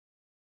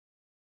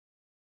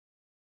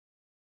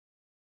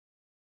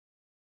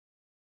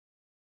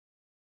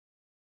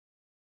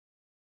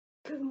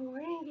Good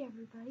morning,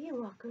 everybody, and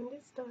welcome to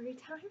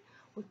Storytime.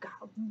 We've got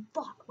a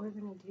lot we're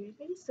going to do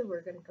today, so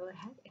we're going to go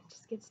ahead and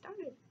just get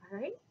started. All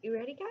right, you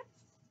ready, guys?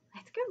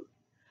 Let's go.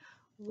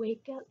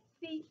 Wake up,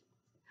 feet,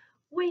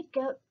 wake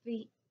up,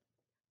 feet,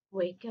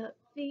 wake up,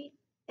 feet,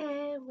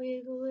 and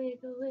wiggle,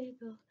 wiggle,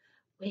 wiggle.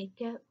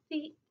 Wake up,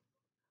 feet,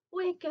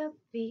 wake up,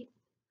 feet,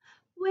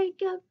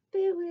 wake up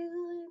and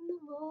wiggle in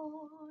the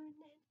morning.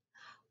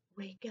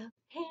 Wake up,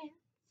 hands,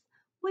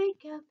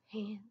 wake up,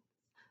 hands.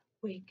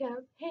 Wake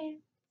up,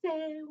 hands,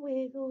 and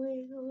wiggle,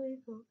 wiggle,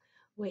 wiggle.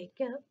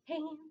 Wake up,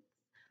 hands,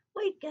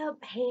 wake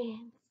up,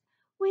 hands.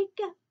 Wake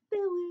up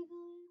and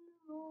wiggle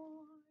in the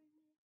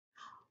morning.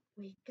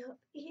 Wake up,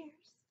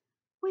 ears,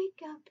 wake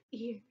up,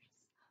 ears.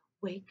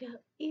 Wake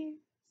up, ears,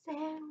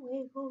 and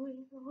wiggle,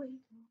 wiggle,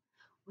 wiggle.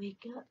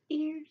 Wake up,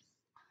 ears,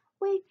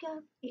 wake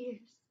up,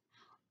 ears.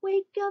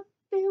 Wake up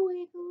and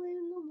wiggle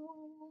in the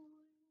morning.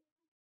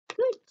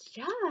 Good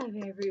job,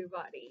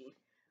 everybody.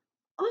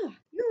 Oh,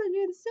 you're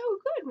doing so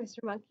good,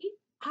 Mr. Monkey.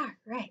 All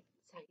right,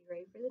 so you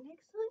ready for the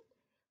next one?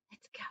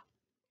 Let's go.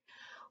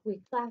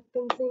 We clap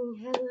and sing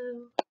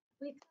hello.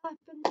 We clap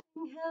and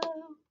sing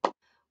hello.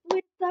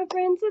 With our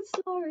friends it's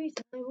story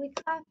time. We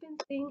clap and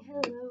sing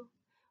hello.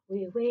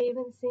 We wave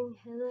and sing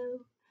hello.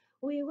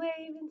 We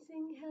wave and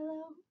sing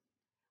hello.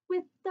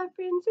 With our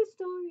friends it's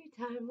story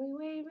time. We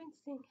wave and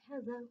sing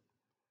hello.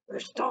 We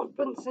stomp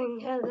and sing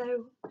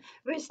hello.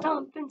 We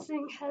stomp and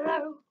sing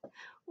hello.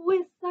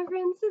 With our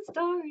friends it's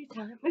story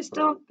time. We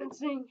stomp and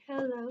sing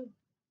hello.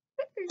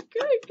 Very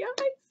good,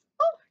 guys.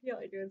 Oh, y'all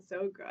are doing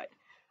so good.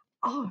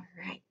 All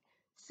right.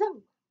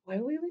 So, what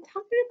have we been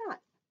talking about?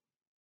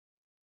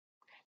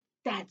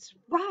 That's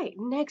right.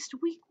 Next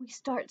week we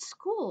start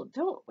school,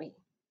 don't we?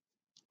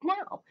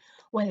 Now,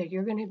 whether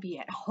you're going to be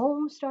at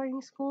home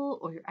starting school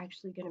or you're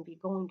actually going to be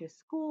going to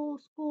school,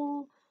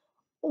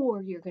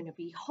 or you're going to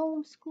be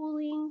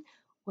homeschooling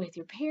with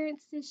your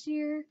parents this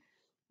year,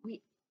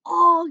 we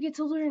all get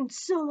to learn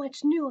so much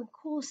new and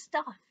cool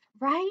stuff,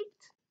 right?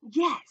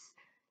 Yes.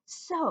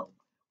 So,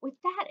 with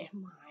that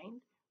in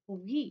mind,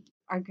 we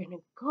are going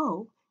to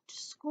go to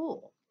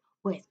school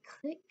with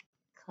Click,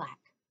 Clack,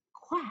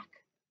 Quack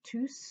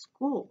to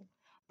School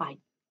by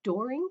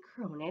Doreen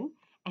Cronin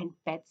and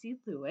Betsy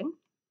Lewin.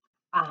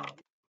 Um,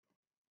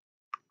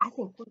 I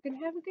think we're going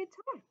to have a good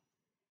time.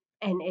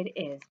 And it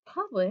is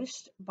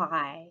published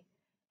by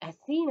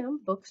Athena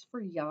Books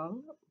for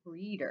Young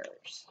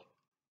Readers.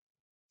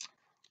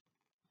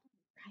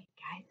 Right,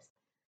 guys.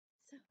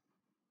 So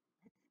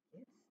let's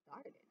get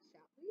started,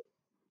 shall we?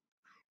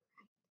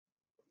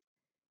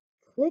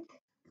 Click,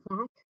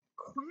 clack,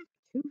 quack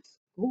to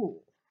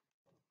school.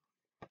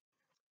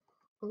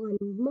 On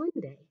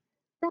Monday,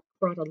 Buck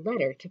brought a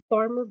letter to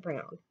Farmer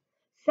Brown.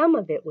 Some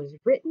of it was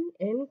written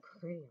in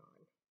crayon.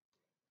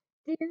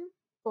 Dear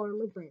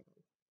Farmer Brown,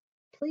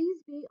 please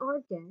be our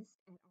guest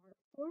at our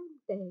farm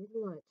day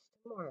lunch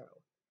tomorrow.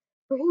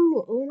 Bring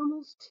the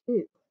animals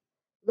too.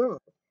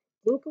 Love,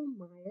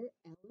 Dinkelmeyer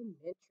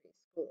Elementary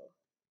School.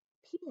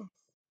 P.S.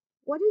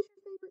 What is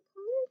your favorite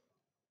color?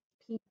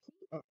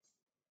 P.P.S.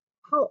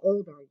 How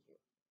old are you?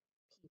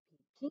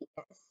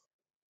 P.P.P.S.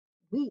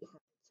 We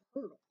have a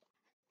turtle.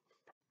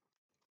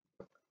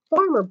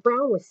 Farmer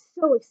Brown was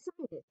so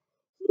excited.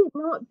 He had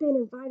not been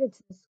invited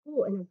to the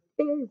school in a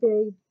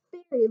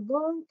very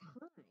long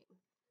time.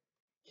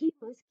 He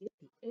must get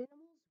the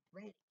animals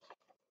ready.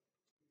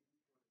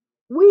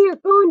 We are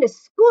going to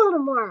school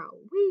tomorrow.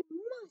 We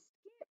must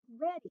get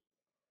ready.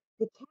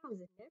 The cows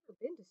had never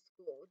been to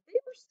school. They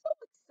were so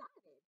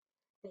excited.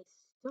 They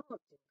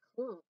stomped and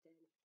clumped and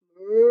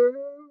moo,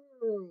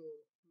 moo,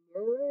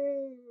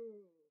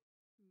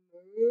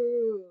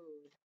 moo.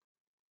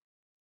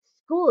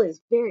 School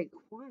is very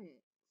quiet,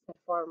 said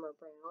Farmer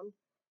Brown.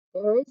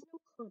 There is no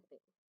clumping,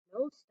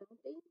 no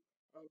stomping,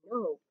 and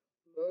no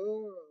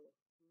moo,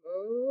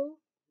 moo,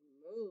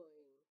 mooing.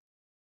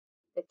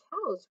 The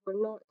cows were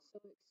not so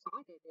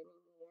excited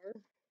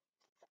anymore.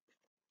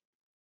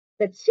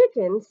 The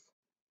chickens,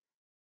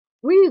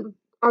 we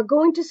are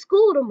going to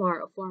school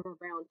tomorrow, Farmer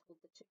Brown told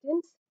the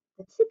chickens.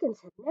 The chickens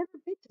had never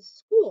been to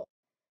school.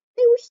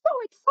 They were so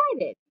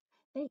excited.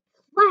 They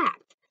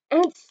clapped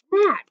and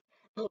snapped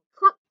and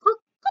cluck, cluck.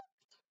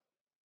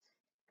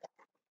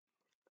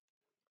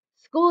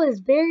 School is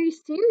very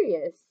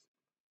serious,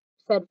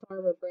 said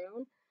Farmer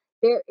Brown.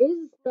 There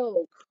is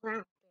no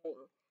clapping,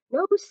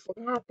 no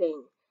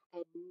snapping,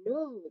 and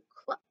no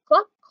cluck,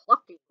 cluck,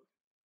 clucking.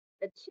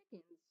 The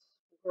chickens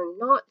were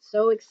not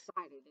so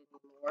excited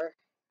anymore.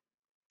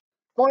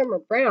 Farmer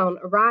Brown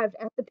arrived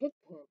at the pig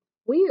pen.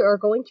 We are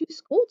going to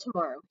school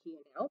tomorrow, he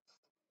announced.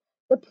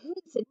 The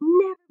pigs had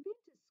never been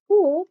to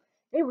school.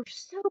 They were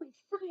so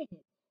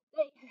excited.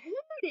 They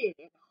hooted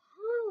and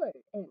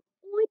hollered and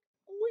oink,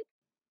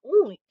 oink,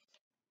 oink.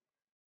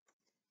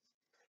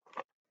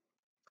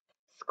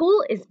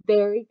 School is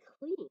very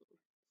clean,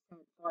 said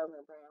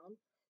Farmer Brown.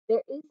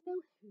 There is no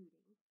hooting,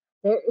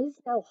 there is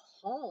no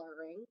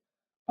hollering,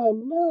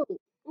 and no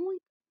oink,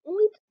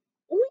 oink,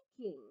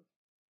 oinking.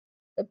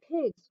 The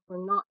pigs were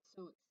not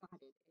so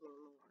excited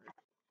anymore.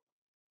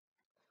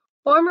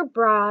 Farmer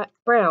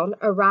Brown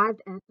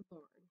arrived at the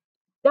barn.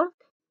 Duck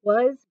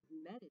was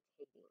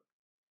meditating.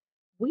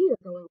 "We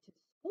are going to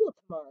school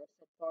tomorrow,"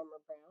 said Farmer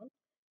Brown,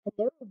 "and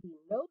there will be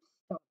no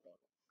stomping,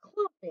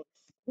 clumping,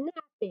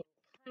 snapping,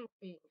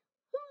 clapping,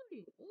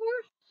 hooting,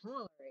 or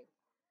hollering."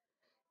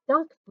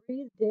 Duck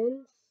breathed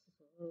in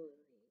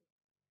slowly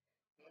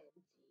and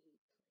deeply.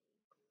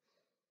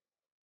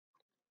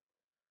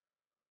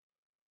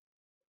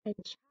 "And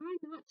try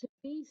not to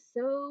be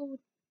so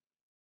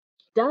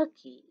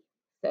ducky,"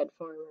 said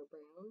Farmer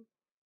Brown.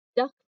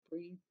 Duck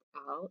breathed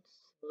out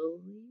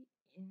slowly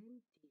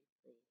and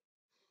deeply.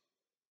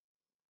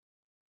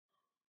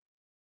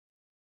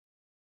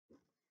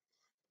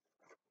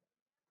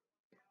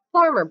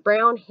 Farmer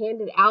Brown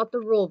handed out the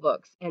rule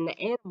books, and the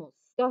animals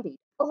studied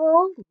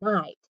all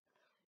night.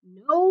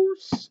 No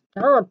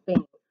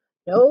stomping,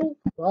 no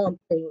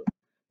clumping,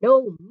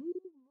 no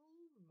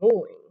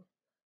mooing,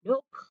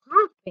 no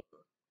clapping,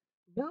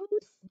 no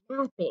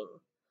snapping,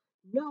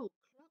 no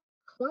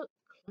cluck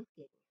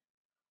clucking,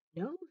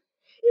 no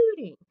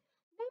hooting,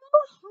 no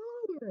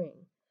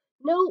hollering,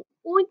 no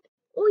oink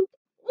oink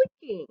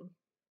oinking.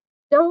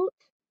 Don't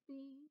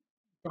be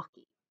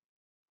ducky.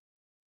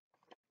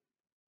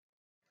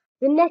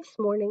 The next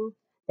morning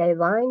they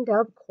lined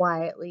up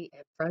quietly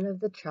in front of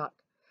the truck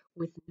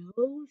with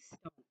no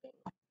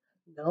stomping,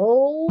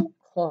 no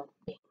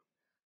clumping,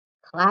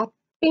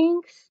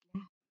 clapping,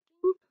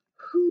 snapping,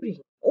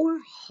 hooting, or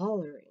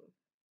hollering.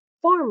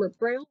 Farmer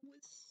Brown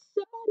was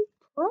so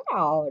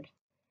proud.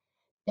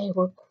 They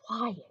were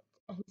quiet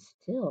and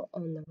still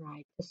on the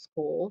ride to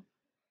school.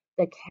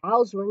 The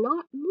cows were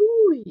not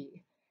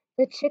mooey.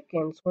 The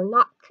chickens were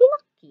not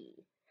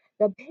clucky.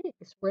 The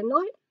pigs were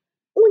not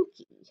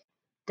oinky.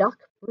 Duck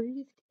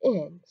breathed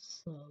in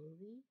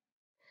slowly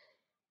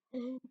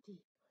and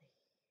deeply.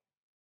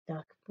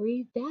 Duck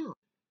breathed out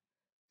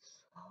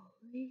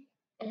slowly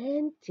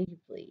and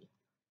deeply.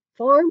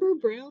 Farmer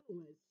Brown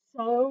was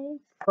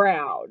so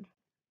proud.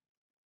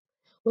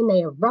 When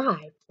they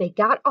arrived, they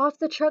got off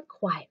the truck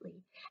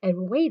quietly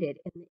and waited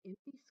in the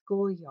empty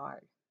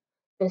schoolyard.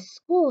 The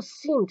school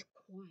seemed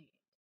quiet,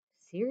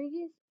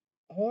 serious,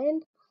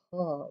 and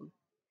calm.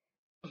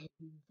 And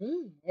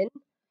then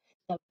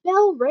the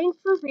bell rang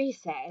for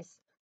recess.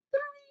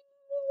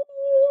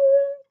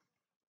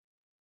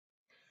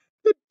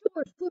 The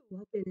door flew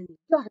open and the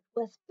yard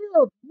was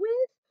filled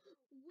with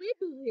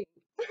wiggling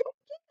and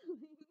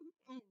giggling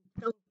and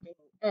thumping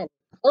and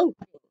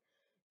clumping,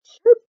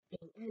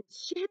 chirping and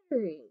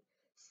chattering,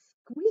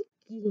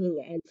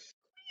 squeaking and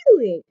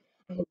squealing,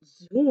 and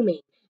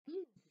zooming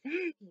and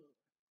zagging.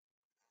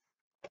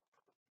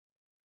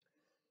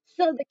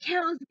 So the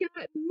cows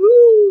got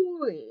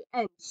mooey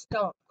and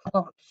stomp,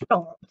 clomp,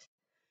 stomped.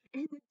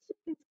 And the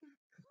chickens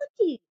got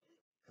clucky,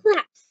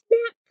 clap,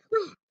 snap,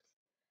 clap.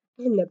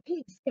 And the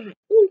pigs got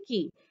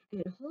oinky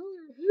and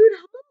holler, hoot,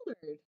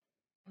 hollered.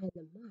 And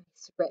the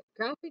mice read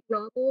graphic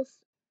novels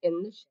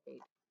in the shade.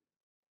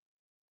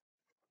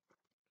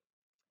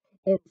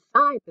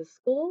 Inside the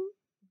school,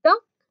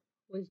 Duck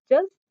was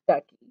just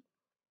Ducky.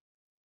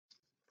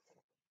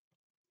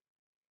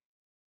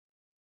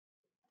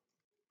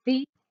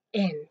 The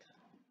end.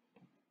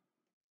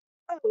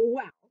 Oh,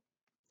 wow.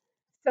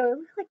 So it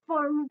looks like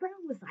Farmer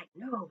Brown was like,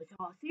 no, it's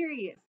all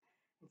serious.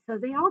 And so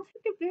they all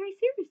took it very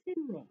serious,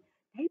 didn't they?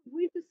 They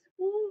went to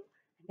school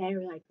and they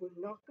were like, we're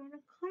not going to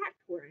clap,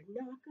 we're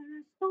not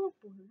going to stomp,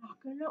 we're not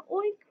going to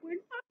oink, we're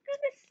not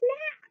going to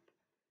snap.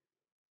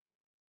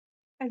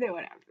 And then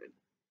what happened?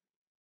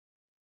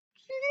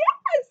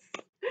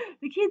 Yes!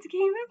 The kids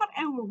came out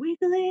and were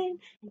wiggling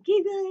and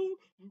giggling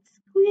and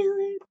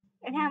squealing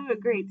and having a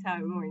great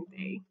time, weren't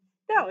they?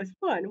 That was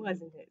fun,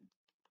 wasn't it?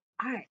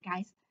 All right,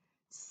 guys.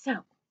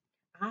 So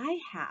I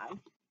have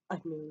a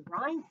new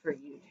rhyme for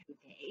you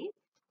today.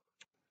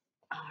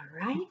 All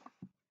right.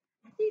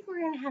 I think we're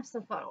going to have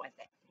some fun with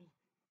it.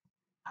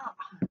 Oh,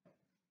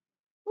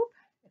 whoop,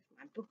 if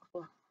my book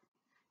will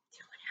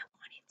do what I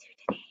want it to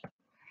today. All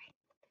right.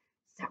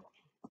 So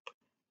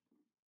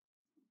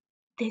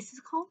this is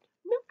called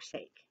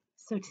milkshake.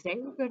 So today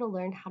we're going to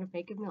learn how to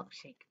make a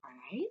milkshake. All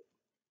right.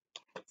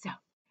 So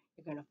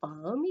you're going to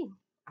follow me.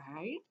 All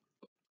right.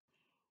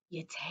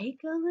 You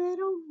take a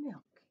little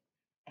milk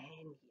and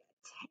you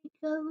take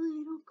a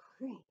little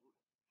cream.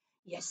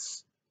 You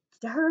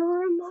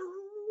stir them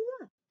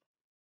all up.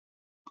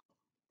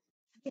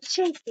 You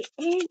shake it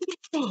and you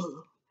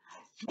sing.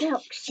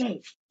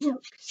 Milkshake,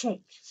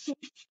 milkshake, shake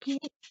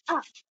it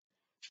up,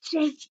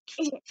 shake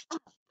it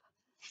up.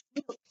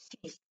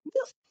 Milkshake,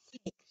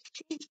 milkshake,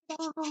 shake it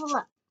all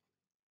up.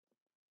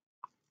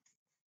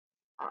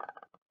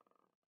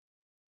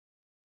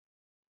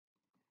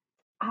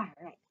 All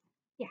right,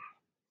 yeah.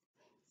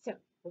 So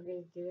we're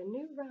gonna do a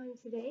new rhyme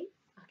today,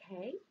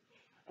 okay?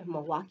 And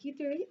we'll walk you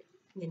through it.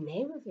 The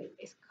name of it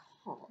is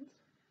called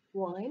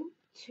One,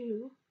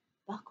 Two,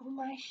 Buckle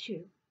My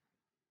Shoe.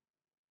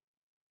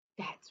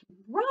 That's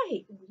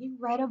right. We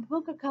read a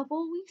book a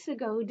couple of weeks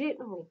ago,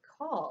 didn't we?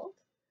 Called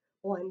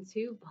One,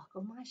 Two,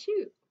 Buckle My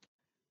Shoe.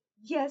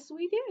 Yes,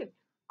 we did.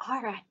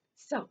 All right.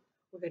 So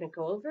we're going to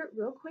go over it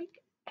real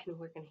quick and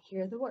we're going to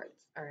hear the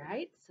words. All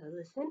right? So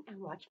listen and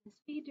watch Miss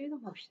B do the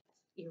motions.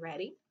 You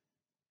ready?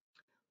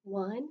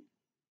 One,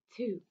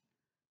 two,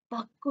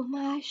 buckle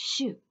my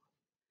shoe.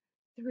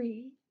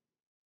 Three,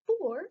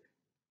 four,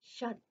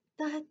 shut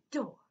the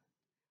door.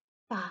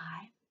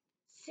 Five,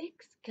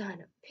 six,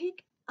 gonna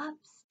pick up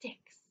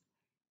sticks.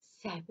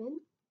 Seven,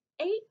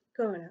 eight,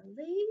 gonna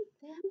lay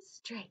them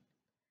straight.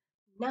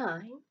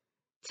 Nine,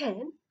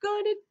 10,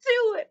 gonna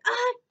do it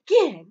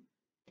again.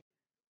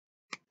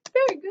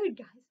 Very good,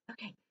 guys.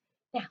 Okay,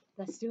 now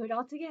let's do it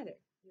all together.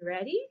 You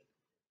ready?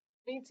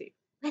 Me too.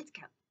 Let's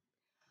go.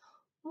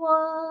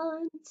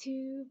 One,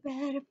 two,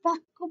 better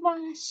buckle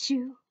my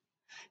shoe.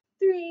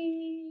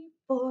 Three,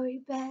 four,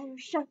 you better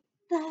shut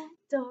the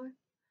door.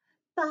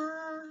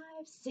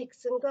 Five,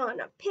 six, I'm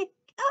gonna pick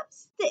up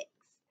sticks.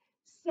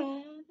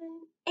 Seven,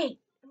 eight,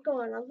 I'm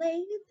gonna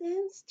lay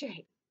them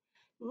straight.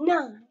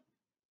 Nine,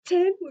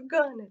 10, we're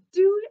gonna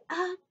do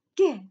it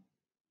again.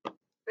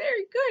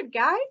 Very good,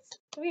 guys.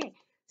 Okay,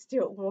 let's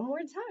do it one more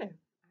time.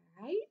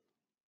 All right?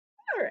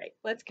 All right,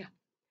 let's go.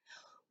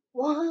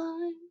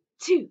 One,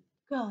 two,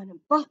 gonna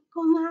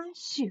buckle my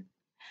shoe.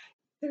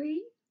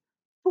 Three,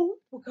 four,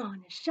 we're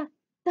gonna shut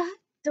the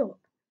door.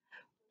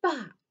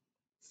 Five,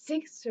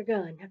 six, we're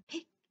gonna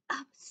pick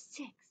up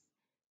sticks.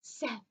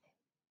 Seven,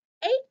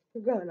 eight,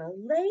 we're gonna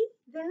lay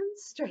them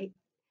straight.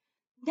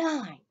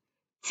 Nine,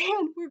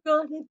 10, we're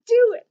gonna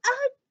do it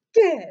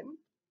again.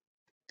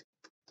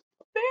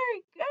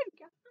 Very good,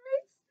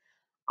 guys.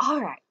 All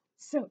right,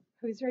 so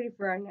who's ready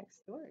for our next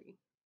story?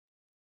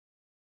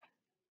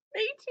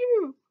 Me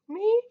too.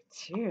 Me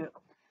too.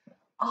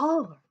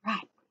 All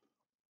right.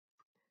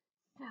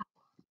 So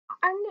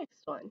our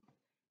next one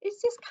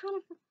is just kind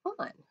of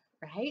fun,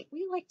 right?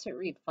 We like to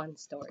read fun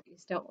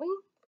stories, don't we?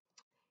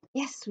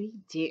 Yes, we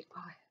do.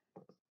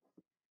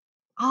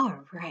 All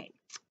right.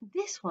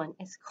 This one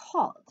is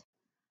called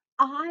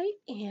I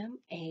Am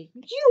a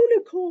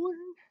Unicorn.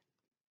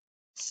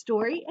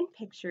 Story and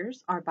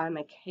pictures are by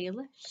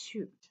Michaela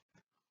Shute,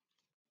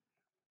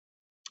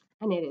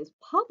 and it is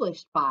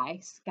published by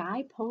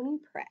Sky Pony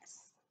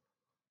Press.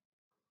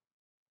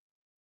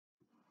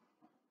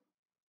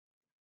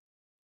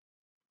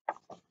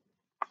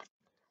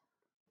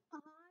 I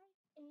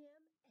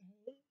am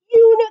a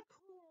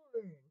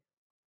unicorn.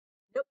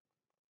 Nope,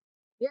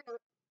 you're not.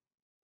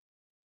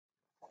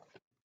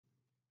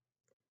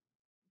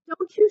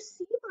 Don't you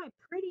see my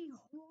pretty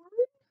horn?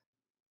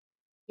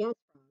 Yes,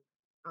 Frog,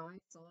 I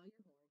saw your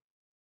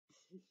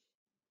horn.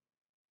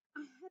 I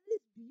have this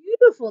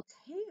beautiful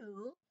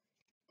tail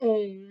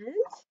and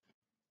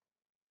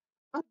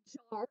a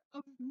jar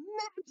of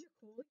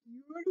magical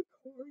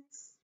unicorn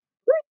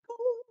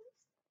sprinkles.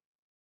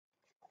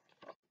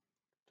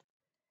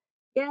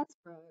 Yes,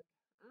 Frog,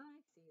 I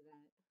see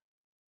that.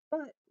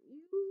 But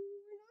you're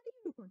not a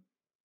unicorn.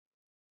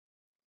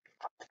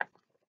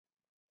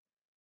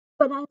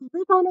 But I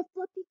live on a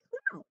fluffy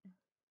cloud.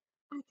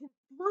 I can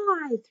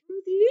fly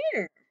through the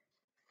air.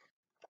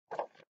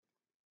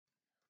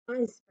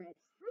 I spread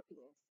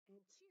happiness and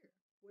cheer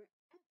wherever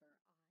I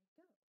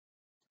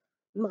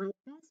go. My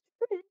best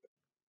friend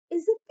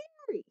is a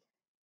fairy.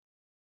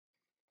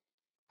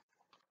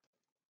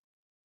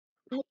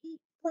 I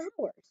eat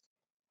flowers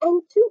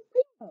and two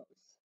rainbows.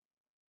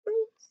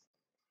 Rose.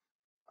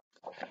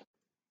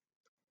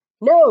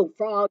 No,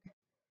 Frog,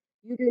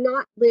 you do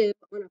not live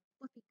on a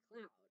fluffy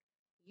cloud.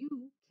 You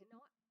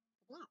cannot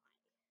fly.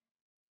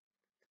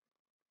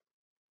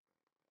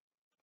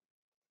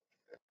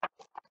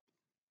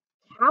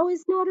 Cow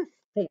is not a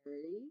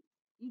fairy.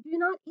 You do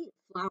not eat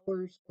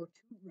flowers or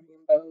two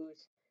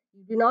rainbows.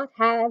 You do not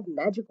have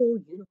magical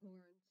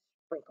unicorn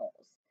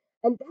sprinkles.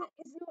 And that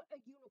is not a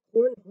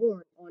unicorn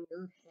horn on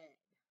your head.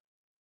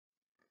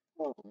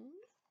 Aw.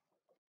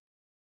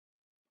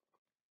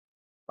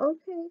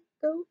 Okay,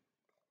 go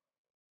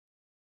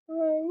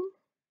fine.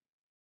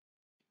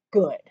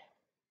 Good.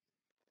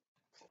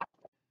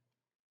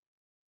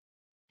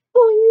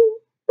 Boing,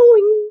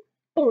 boing,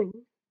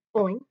 boing,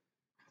 boing,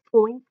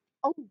 boing.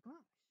 Oh gosh,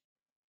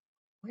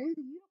 where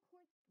the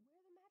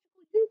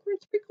magical unicorn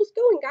sprinkles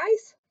going,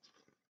 guys?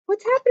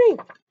 What's happening?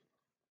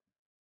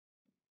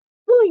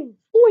 Boing,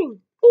 boing,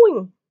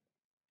 boing.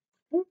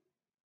 Hmm,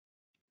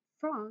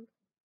 Frog,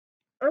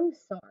 I'm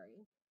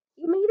sorry.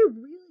 You made a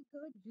really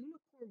good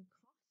unicorn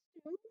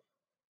costume.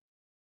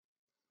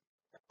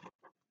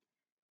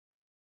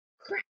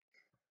 Crack!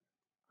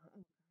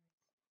 Uh-oh,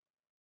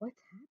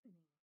 what's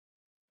happening?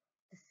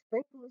 The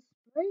sprinkles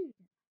sprayed,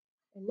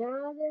 and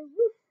now they're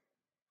woof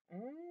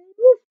and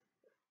woof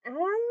and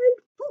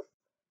poof.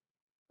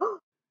 Oh,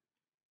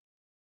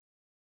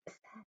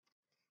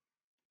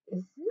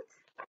 is it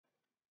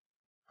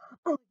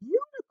a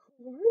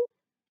unicorn?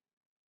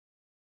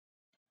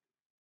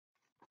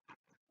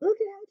 Look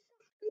at how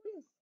soft it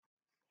is.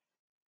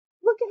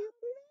 Look at how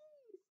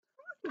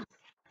nice.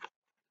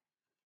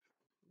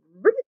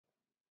 Ribbit.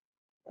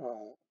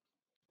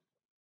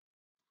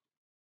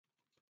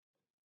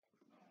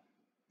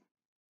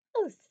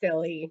 Oh,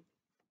 silly.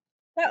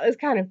 That was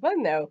kind of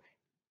fun, though.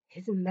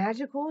 His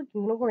magical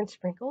unicorn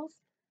sprinkles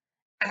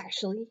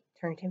actually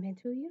turned him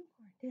into a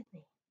unicorn, didn't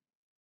he?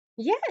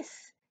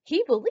 Yes,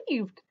 he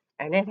believed,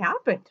 and it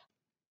happened.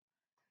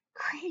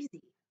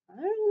 Crazy. I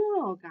don't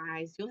know,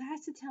 guys. You'll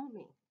have to tell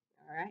me.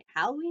 All right.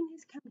 Halloween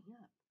is coming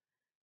up.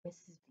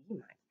 Mrs. B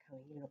might become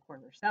a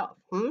unicorn herself.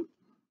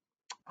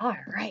 All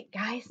right,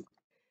 guys.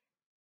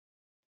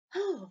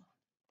 Oh,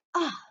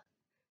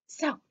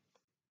 so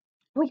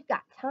we've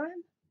got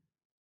time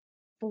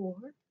for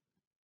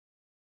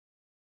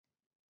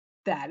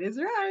that is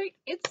right.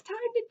 It's time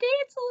to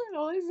dance a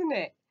little, isn't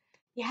it?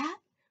 Yeah?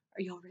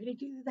 Are y'all ready to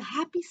do the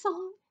happy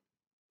song?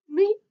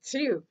 Me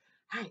too.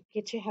 All right,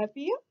 get your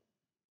happy up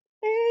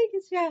and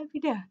get your happy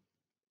down.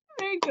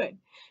 Very good.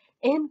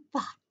 In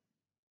 5,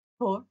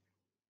 4,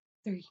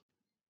 3,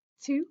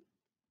 2,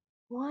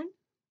 1.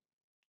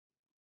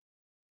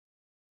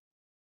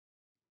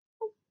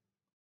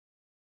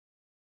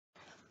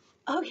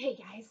 Okay,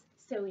 guys,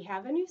 so we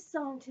have a new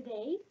song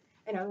today,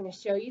 and I'm going to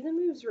show you the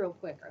moves real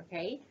quick,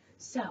 okay?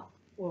 So,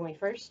 when we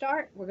first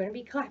start, we're going to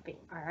be clapping,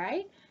 all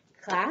right?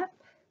 Clap.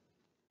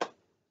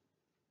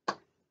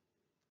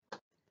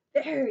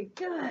 Very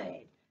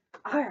good.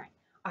 All right,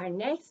 our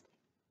next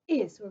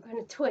is we're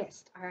going to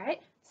twist, all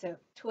right? So,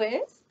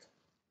 twist.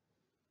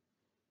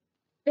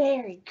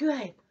 Very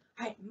good.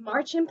 All right,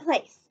 march in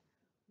place.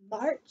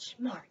 March,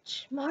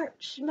 march,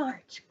 march,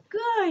 march.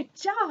 Good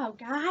job,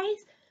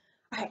 guys.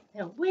 All right,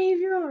 now wave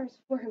your arms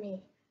for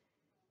me.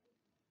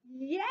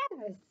 Yes,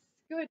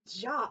 good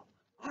job.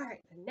 All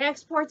right, the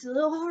next part's a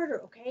little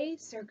harder, okay?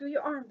 Circle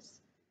your arms.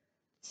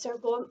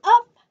 Circle them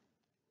up.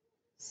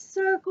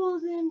 Circle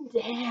them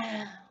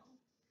down.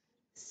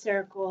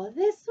 Circle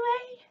this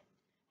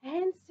way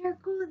and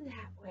circle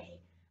that way.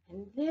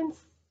 And then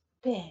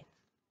spin.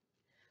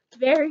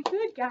 Very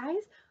good,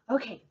 guys.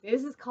 Okay,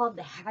 this is called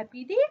the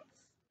happy dance,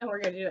 and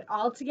we're going to do it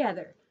all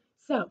together.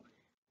 So,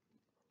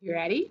 you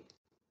ready?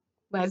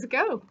 Let's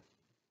go.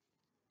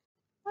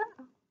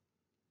 Wow.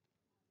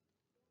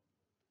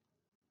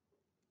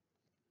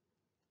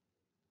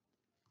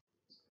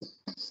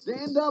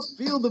 Stand up,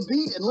 feel the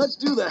beat, and let's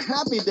do the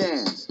happy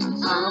dance.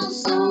 I'm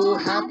so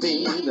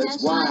happy,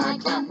 that's why I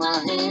clap my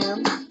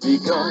hands,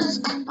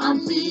 because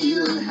I'm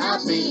feeling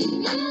happy.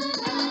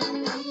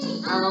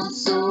 I'm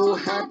so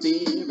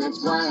happy,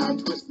 that's why I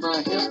twist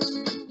my hips,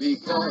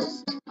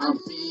 because I'm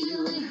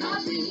feeling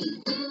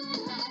happy.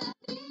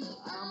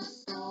 I'm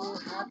so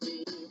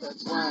happy,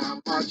 that's why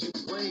I'm marching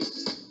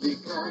place,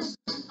 because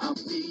I'm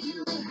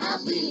feeling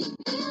happy.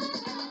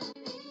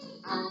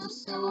 I'm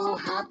so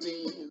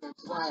happy,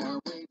 that's why I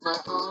wave my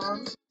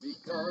arms,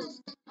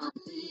 because I'm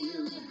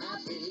feeling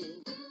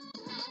happy.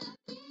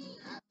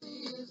 Happy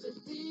is a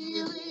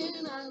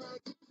feeling I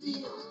like to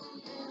feel,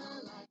 and I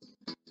like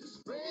to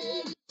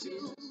spread it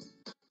too.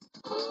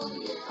 Oh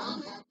yeah,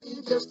 I'm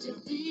happy just to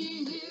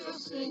be here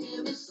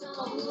singing this song,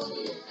 oh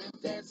yeah,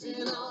 and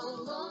dancing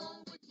all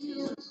along with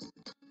you.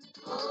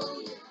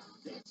 Oh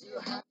yeah, dance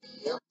your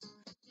happy up,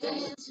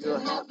 dance your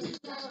happy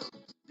down,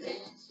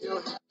 dance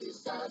your happy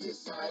side to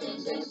side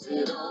and dance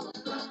it all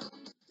around.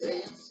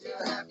 Dance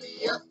your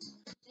happy up,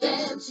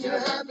 dance your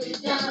happy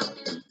down,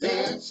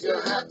 dance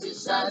your happy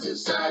side to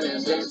side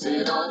and dance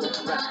it all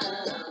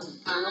around.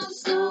 I'm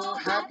so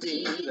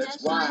happy,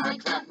 that's why I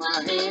clap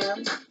my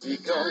hands,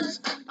 because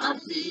I'm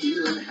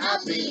feeling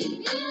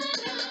happy.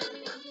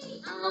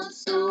 I'm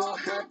so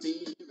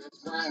happy,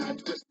 that's why I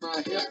twist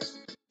my hips,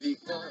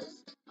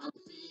 because I'm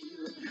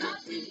feeling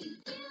happy.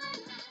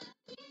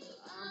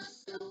 I'm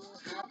so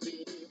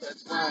happy,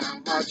 that's why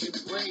I'm marching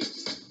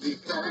place,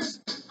 because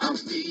I'm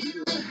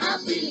feeling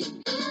happy.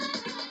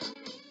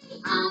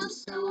 I'm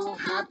so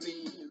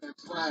happy,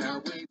 that's why I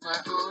wave my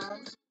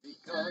arms,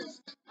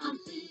 because I'm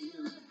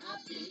feeling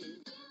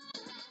happy.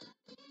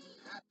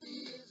 Happy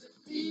is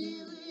a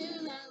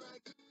feeling I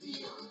like to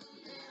feel,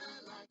 and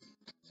I like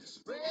to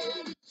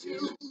spread it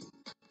too.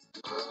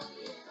 Oh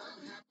yeah,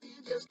 I'm happy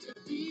just to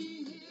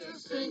be here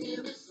singing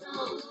a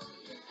song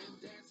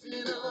and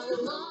dancing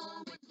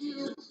along with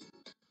you.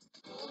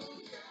 Oh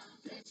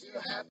yeah, dance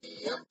your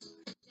happy up,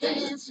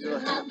 dance your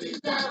happy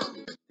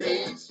down,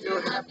 dance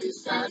your happy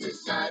side to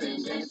side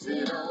and dance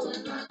it all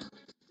around.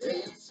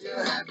 Dance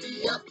your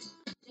happy up,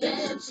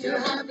 dance your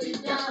happy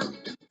down,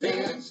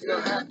 dance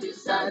your happy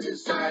side to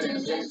side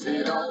and dance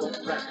it all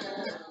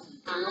around.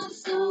 I'm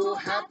so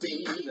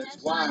happy,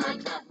 that's why I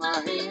clap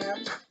my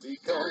hands,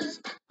 because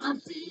I'm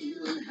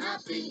feeling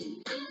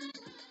happy.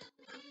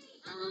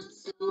 I'm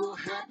so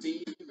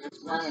happy,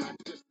 that's why I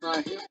twist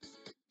my hips,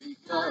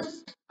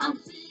 because I'm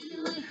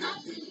feeling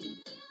happy.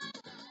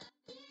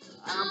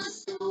 I'm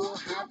so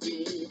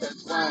happy,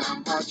 that's why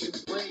I'm marching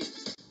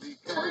place,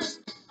 because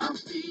I'm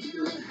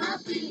feeling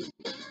happy.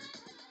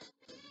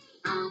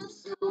 I'm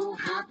so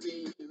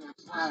happy,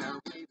 that's why I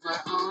wave my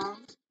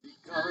arms,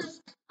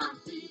 because I'm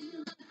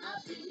feeling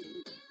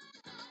happy.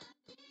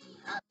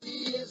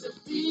 Happy is a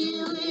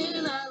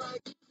feeling I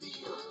like to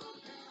feel,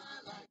 and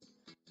I like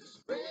to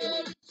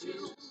spread it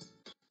too.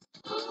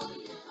 Oh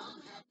yeah,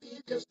 I'm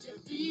happy just to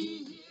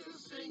be here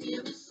singing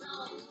a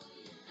song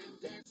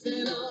and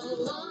dancing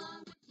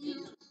along with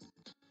you.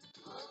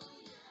 Oh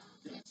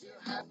yeah, dance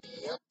your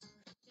happy up,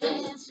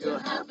 Dance your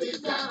happy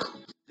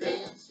down.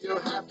 Dance your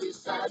happy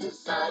side to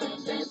side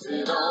and dance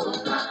it all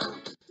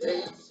around.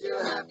 Dance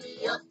your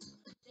happy up.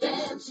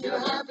 Dance your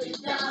happy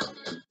down.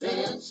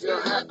 Dance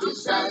your happy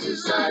side to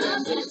side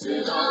and dance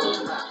it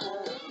all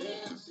around.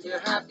 Dance your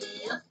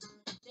happy up.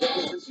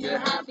 Dance your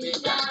happy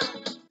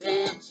down.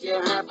 Dance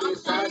your happy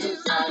side to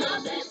side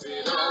and dance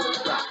it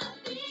all around.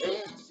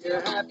 Dance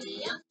your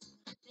happy up.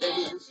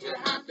 Dance your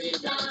happy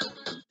down.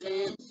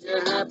 Dance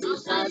your happy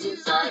side to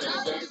side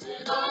and dance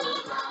it all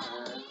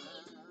around.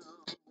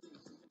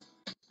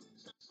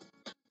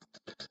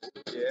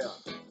 Yeah.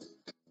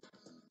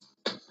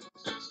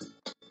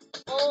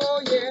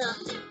 Oh yeah.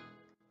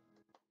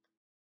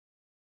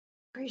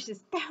 Gracious,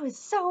 that was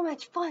so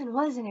much fun,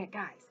 wasn't it,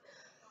 guys?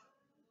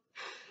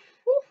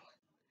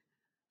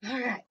 All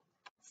right.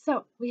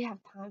 So we have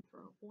time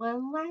for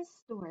one last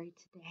story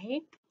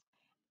today,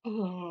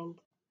 and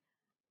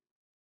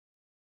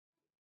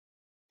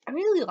I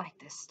really like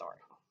this story.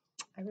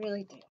 I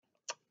really do.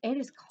 It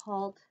is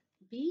called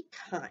Be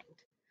Kind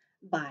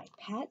by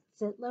Pat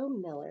Zitlow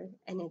Miller,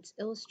 and it's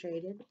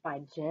illustrated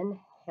by Jen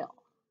Hill.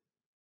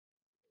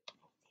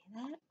 See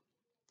that?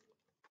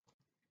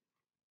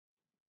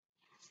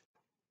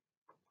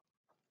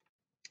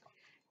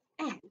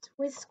 And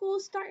with school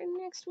starting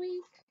next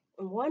week,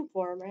 in one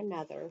form or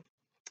another,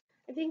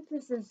 I think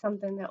this is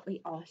something that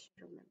we all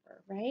should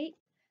remember, right?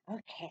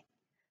 Okay.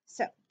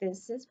 So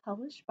this is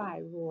published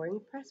by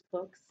Roaring Press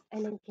Books,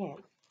 and again,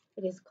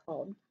 it is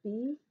called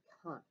Be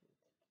Kind.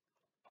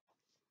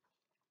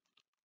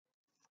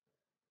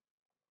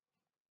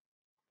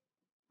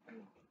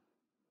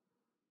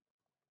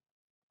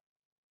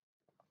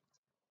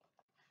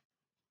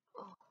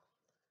 Oh,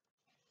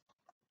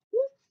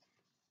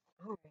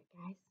 all right,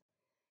 guys.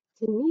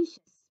 Tanisha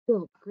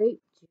spilled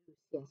grape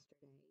juice yesterday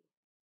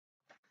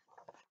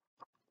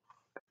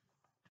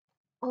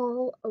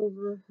all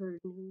over her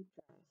new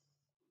dress.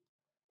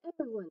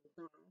 Everyone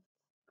laughed.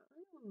 I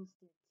almost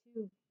did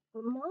too,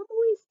 but Mom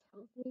always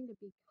tells me to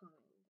be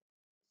kind,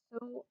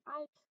 so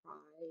I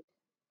tried.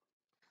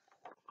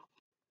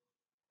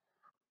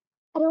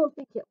 I don't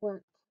think it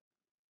worked,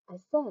 I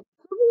said.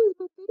 Purple is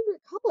my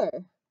favorite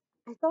color.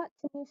 I thought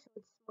Tanisha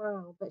would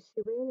smile, but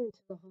she ran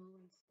into the hall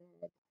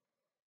instead.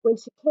 When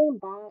she came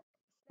back,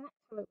 snack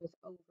time was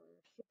over.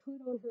 She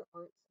put on her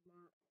art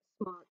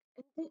smock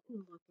and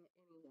didn't look at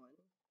anyone.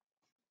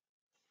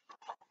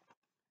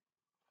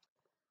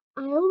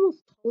 I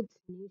almost told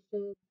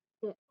Tanisha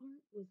that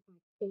art was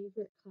my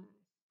favorite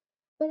class,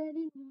 but I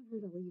didn't want her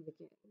to leave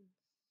again.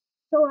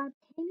 So I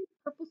painted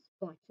purple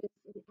splotches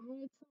and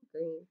added some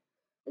green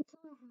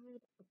until I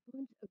had a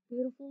bunch of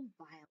beautiful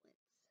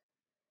violets.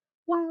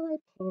 While I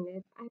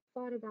painted, I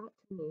thought about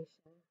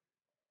Tanisha.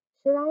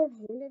 Should I have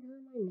handed her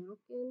my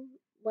napkin,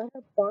 let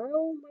her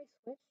borrow my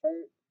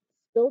sweatshirt,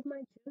 spilled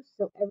my juice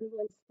so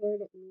everyone stared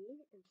at me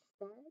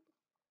instead?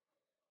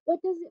 What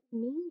does it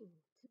mean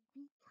to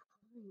be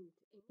kind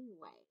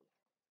anyway?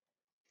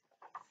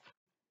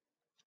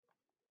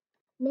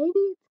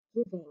 Maybe it's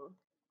giving,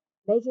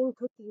 making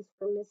cookies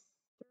for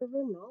Mr.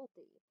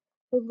 Rinaldi,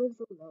 who lives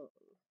alone,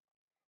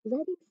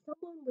 letting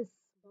someone with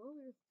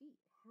smaller feet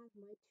have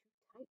my too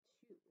tight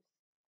shoes.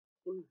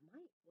 He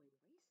might win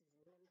races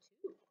in them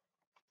too.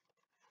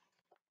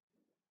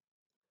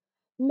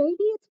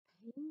 Maybe it's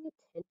paying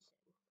attention,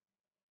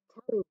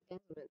 telling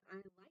Desmond I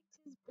liked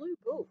his blue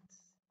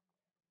boots,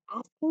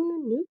 asking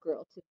the new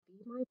girl to be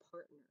my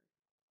partner,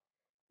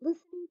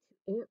 listening to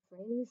Aunt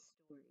Franny's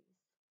stories,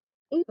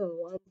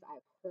 even ones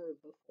I've heard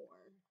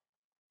before.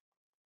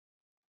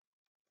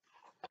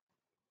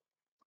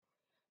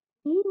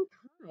 Being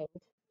kind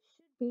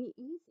should be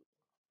easy,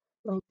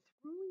 like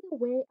throwing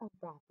away a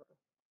wrapper,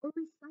 or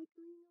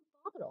recycling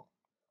a bottle,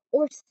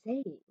 or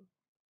saying,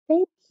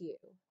 thank you,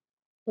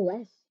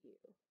 bless you.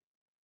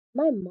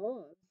 My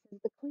mom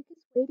says the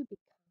quickest way to be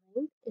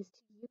kind is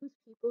to use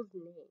people's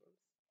names.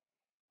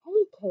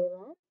 Hey,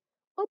 Kayla,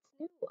 what's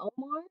new,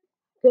 Omar?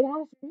 Good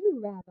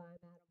afternoon, Rabbi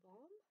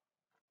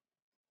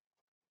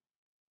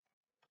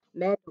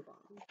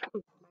Mandelbaum.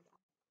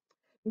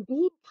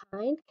 Being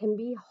kind can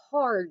be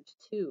hard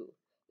too.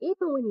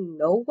 Even when you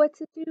know what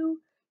to do,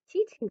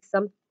 teaching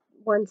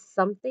someone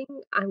something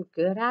I'm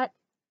good at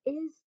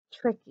is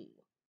tricky.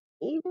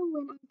 Even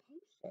when I'm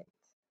patient.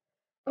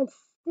 And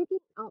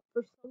sticking up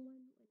for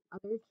someone when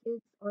other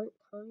kids aren't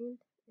kind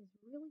is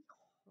really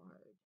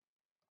hard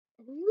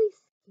and really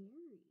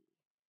scary.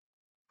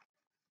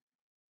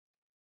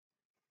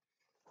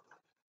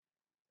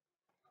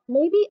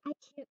 Maybe I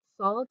can't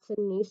solve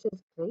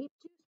Tanisha's grape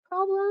juice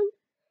problem.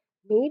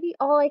 Maybe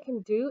all I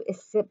can do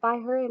is sit by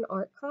her in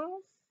art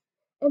class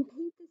and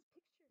paint this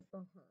picture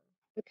for her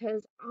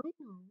because I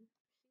know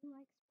she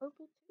likes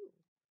purple too.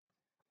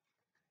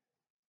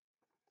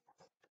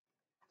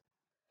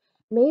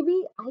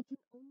 Maybe I can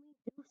only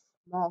do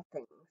small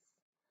things,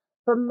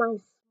 but my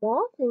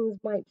small things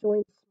might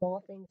join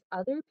small things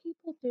other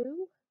people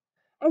do,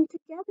 and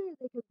together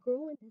they could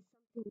grow into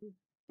something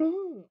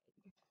big,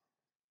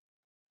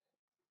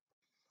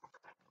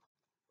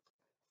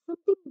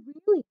 something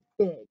really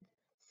big,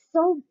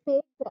 so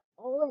big that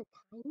all our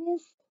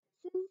kindnesses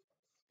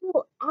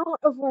spill out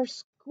of our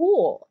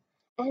school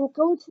and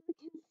go to the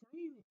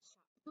consignment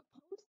shop,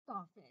 the post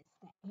office,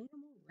 the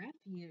animal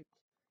refuge,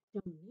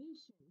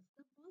 donations,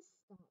 the bus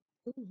stop,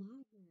 the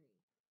library.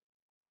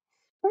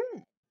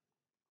 Spread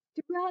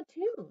throughout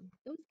town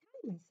those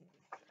kindnesses.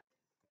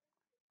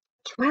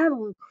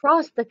 Travel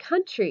across the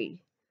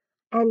country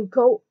and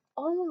go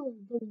all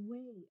the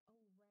way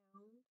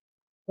around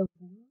the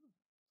world.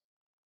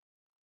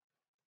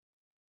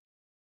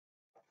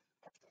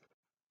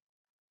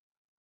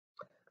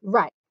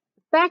 Right.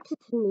 Back to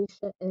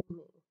Tanisha and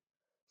me.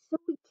 So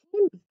we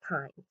can be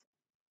kind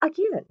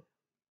again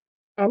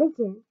and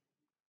again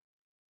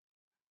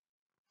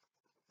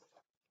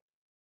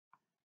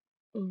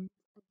and again.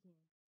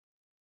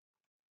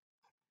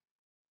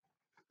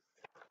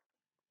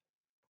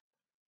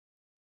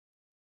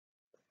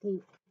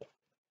 See,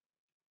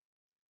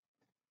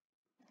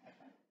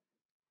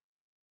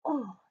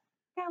 oh,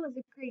 that was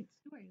a great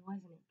story,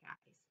 wasn't it, guys?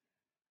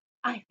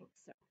 I think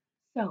so.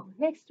 So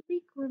next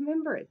week,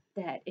 remember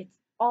that it's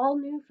all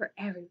new for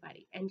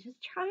everybody and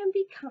just try and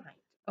be kind,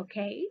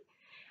 okay?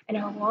 And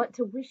I want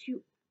to wish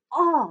you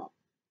all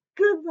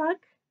good luck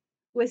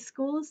with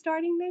school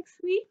starting next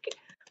week.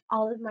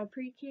 All of my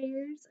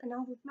pre-Kers and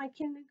all of my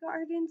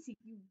kindergartens, you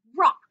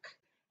rock.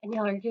 And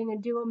y'all are going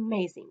to do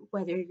amazing,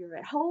 whether you're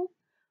at home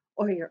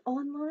or you're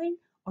online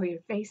or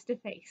you're face to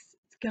face.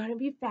 It's going to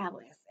be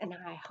fabulous. And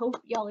I hope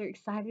y'all are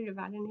excited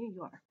about a new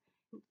year.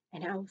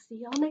 And I will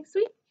see y'all next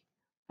week.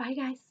 Bye,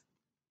 guys.